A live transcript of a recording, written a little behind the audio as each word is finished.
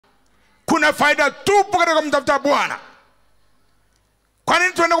Kuna faida tupu katika kumtafuta Bwana. Kwa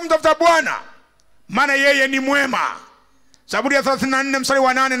nini tuende kumtafuta Bwana? Maana yeye ni mwema. Zaburi ya 34 mstari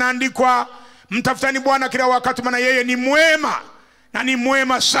wa 8 naandikwa, mtafutani Bwana kila wakati, maana yeye ni mwema, na ni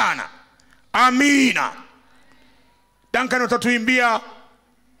mwema sana. Amina. Danken utatuimbia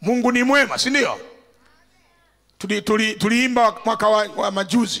Mungu ni mwema, si ndio? Tuliimba mwaka wa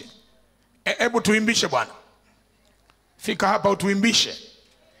majuzi. Hebu tuimbishe Bwana. Fika hapa utuimbishe.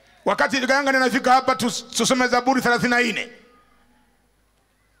 Wakati Danken anafika hapa tusome Zaburi 34.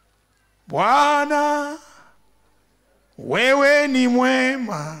 Bwana wewe ni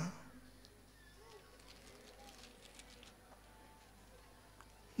mwema.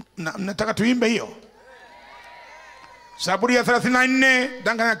 Nataka tuimbe hiyo. Zaburi ya 34,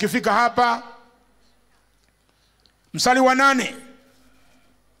 Danken akifika hapa mstari wa 8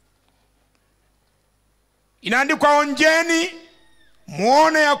 inaandikwa, onjeni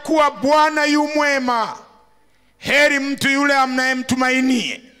muone ya kuwa Bwana yu mwema, heri mtu yule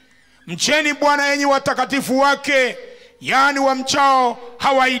amnayemtumainie. Mcheni Bwana enyi watakatifu wake, yani wamchao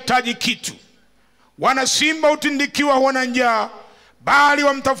hawahitaji kitu. Wana simba hutindikiwa huona njaa, bali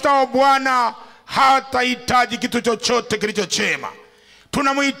wamtafutao Bwana hatahitaji kitu chochote kilicho chema.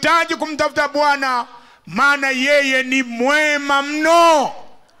 Tunamhitaji kumtafuta Bwana, maana yeye ni mwema mno.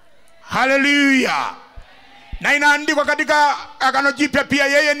 Haleluya. Na inaandikwa katika Agano Jipya pia,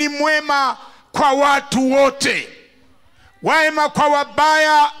 yeye ni mwema kwa watu wote, wema kwa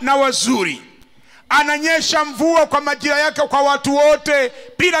wabaya na wazuri. Ananyesha mvua kwa majira yake kwa watu wote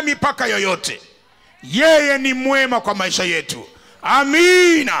bila mipaka yoyote. Yeye ni mwema kwa maisha yetu.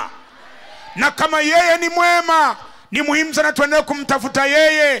 Amina. Na kama yeye ni mwema, ni muhimu sana tuendelee kumtafuta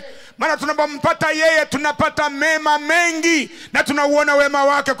yeye, maana tunapompata yeye tunapata mema mengi na tunauona wema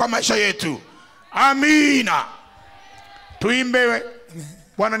wake kwa maisha yetu. Amina. Tuimbe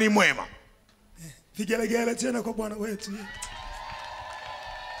Bwana ni mwema. Vigelegele tena kwa Bwana wetu.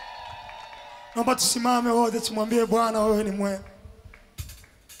 Naomba tusimame wote tumwambie Bwana wewe ni mwema.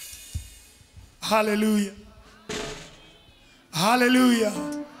 Haleluya. Haleluya.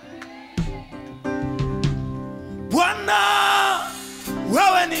 Bwana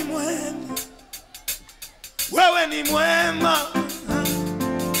wewe ni mwema. Wewe ni mwema.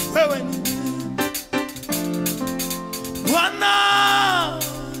 Wewe ni mwema. Bwana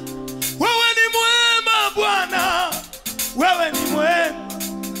wewe ni mwema. Bwana wewe ni mwema.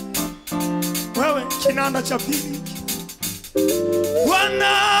 Wewe kinanda cha pili.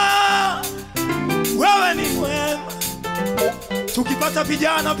 Bwana wewe ni mwema. Tukipata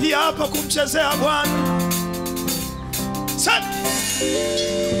vijana pia hapa kumchezea Bwana.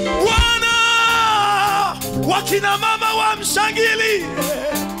 Bwana wakina mama wamshangilie.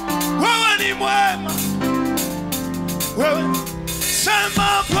 Wewe ni mwema. Wewe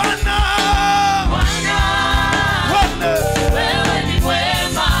sema Bwana. Bwana wewe ni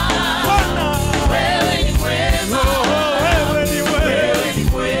mwema. Bwana wewe ni mwema. Wewe ni mwema. Wewe ni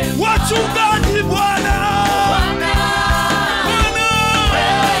mwema. Wachungaji Bwana. Bwana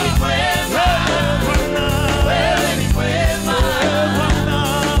wewe ni mwema. Bwana wewe ni mwema. Bwana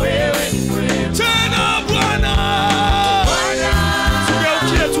wewe ni mwema. Tena Bwana. Bwana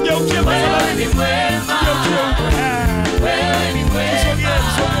tugeukie wewe ni mwema. Wewe ni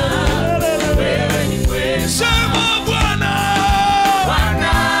mwema.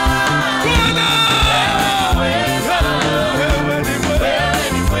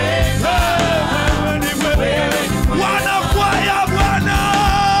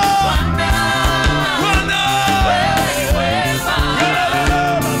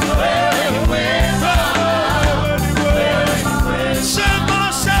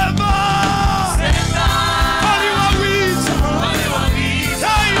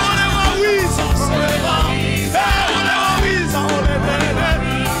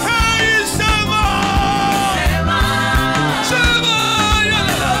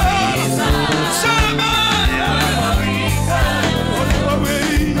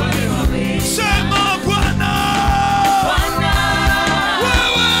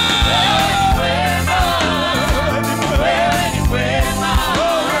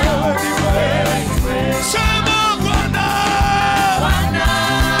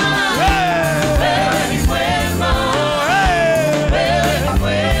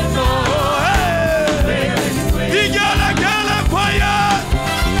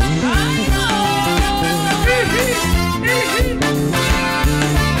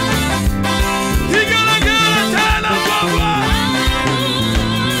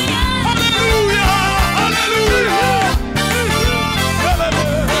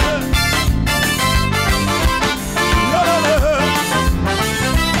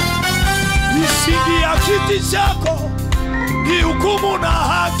 kiti chako ni hukumu na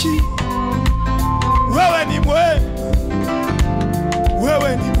haki. Wewe ni mwema,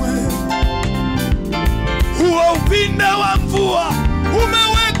 wewe ni mwema. Huo upinde wa mvua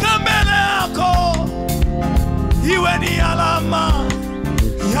umeweka mbele yako, iwe ni alama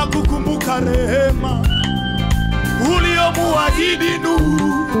ya kukumbuka rehema uliomuahidi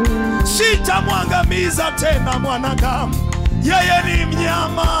Nuhu. Sitamwangamiza tena mwanadamu, yeye ni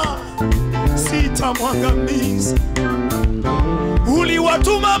mnyama, sitamwangamiza.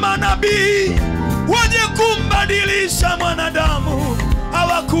 Uliwatuma manabii waje kumbadilisha mwanadamu,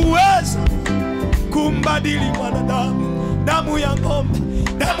 hawakuweza kumbadili mwanadamu. Damu ya ng'ombe,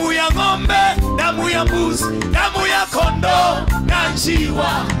 damu ya ng'ombe, damu ya mbuzi, damu ya kondoo na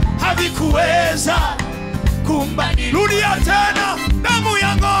njiwa havikuweza kumbadili. Rudia tena. Damu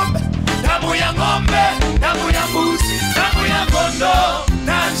ya ng'ombe, damu ya ng'ombe, damu ya mbuzi, damu ya kondoo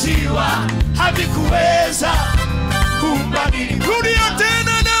na njiwa havikuweza kumbadili. Rudia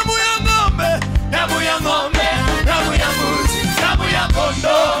tena. Damu ya ng'ombe, damu ya ng'ombe, damu ya mbuzi, damu ya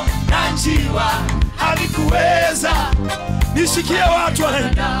kondoo na njiwa havikuweza. Nisikie watu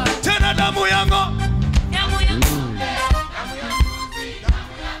wanaenda tena. Damu ya ng'ombe, damu ya ng'ombe, damu ya mbuzi,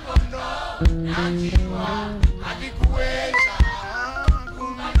 damu ya kondoo na njiwa havikuweza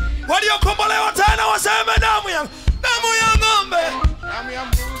kumbadili. Waliokombolewa tena waseme damu ya ng'ombe, damu ya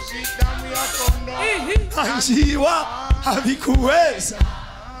mbuzi, damu ya kondoo na njiwa havikuweza.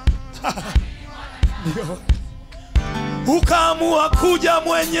 Ndio ukaamua kuja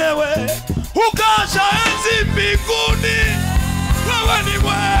mwenyewe, ukaacha enzi mbinguni. Wewe ni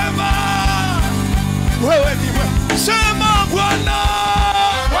mwema, wewe ni mwema. Sema Bwana,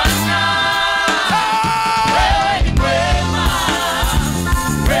 Bwana, wewe ni mwema,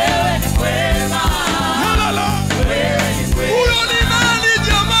 wewe ni mwema. Lala, wewe ni mwema. Huyo ni nani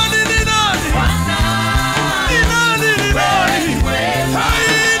jamani? Ni nani? Bwana, ni nani? Ni nani? Hai,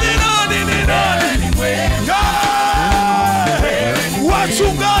 ni nani? Ni nani?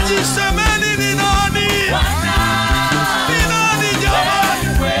 Wachungaji semeni ni nani? Ni nani jamani?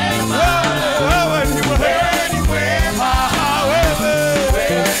 Wewe ni mwema. Wewe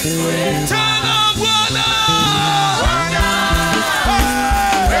tena Bwana,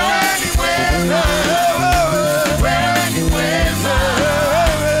 wewe ni mwema. Wewe ni mwema.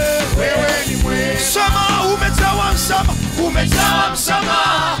 Wewe ni mwema. Sema umejawa msamaha, umejawa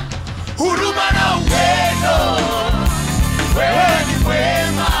msamaha, huruma na upendo. Wewe ni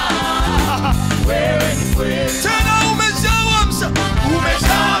mwema, wewe ni mwema. Tena umejawa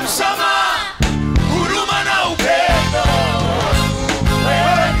msamaha, huruma na upendo.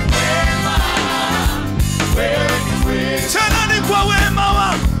 Wewe ni mwema, wewe ni mwema. Tena ni kwa wema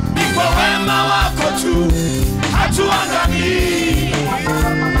wako, ni kwa wema wako tu hatuangamii.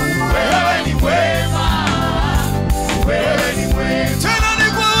 Wewe ni mwema, wewe ni mwema. Tena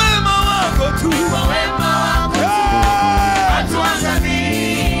ni kwa wema wako tu, kwa wema wako tu.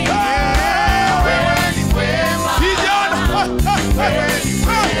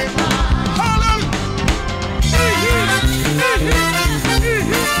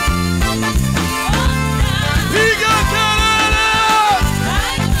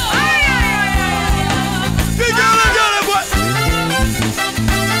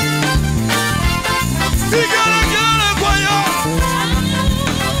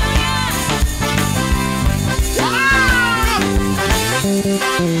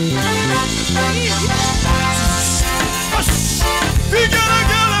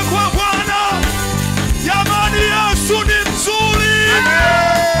 Vigelegele kwa Bwana, jamani, Yesu ni mzuri.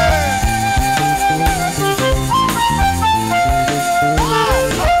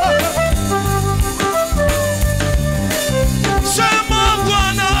 Sema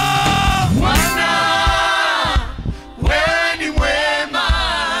Bwana, Bwana, wewe ni mwema,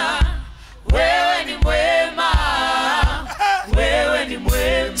 wewe ni mwema, wewe ni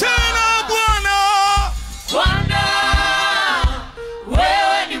mwema. Tena Bwana, Bwana,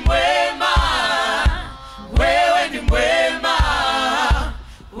 wewe ni mwema, wewe ni mwema,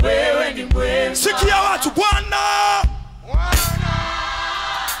 wewe ni mwema. Sikia watu, Bwana, Bwana,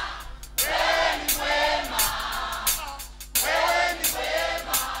 wewe ni mwema, wewe ni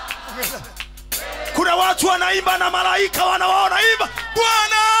mwema. Kuna watu wanaimba na malaika wanawaona imba,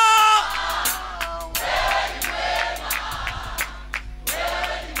 Bwana, wewe ni mwema,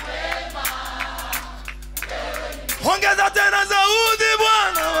 wewe ni mwema, wewe ni mwema. Ongeza tena sauti,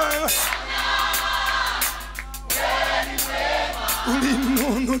 Bwana, wewe ni mwema,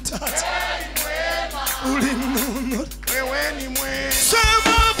 ulinunu tata, ulinunu, wewe ni mwema.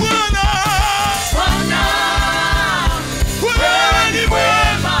 Sema Bwana, Bwana, wewe ni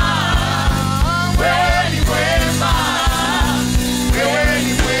mwema, wewe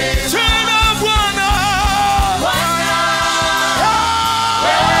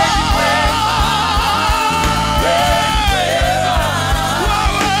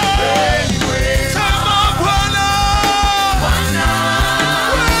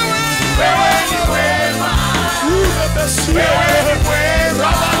Yesu.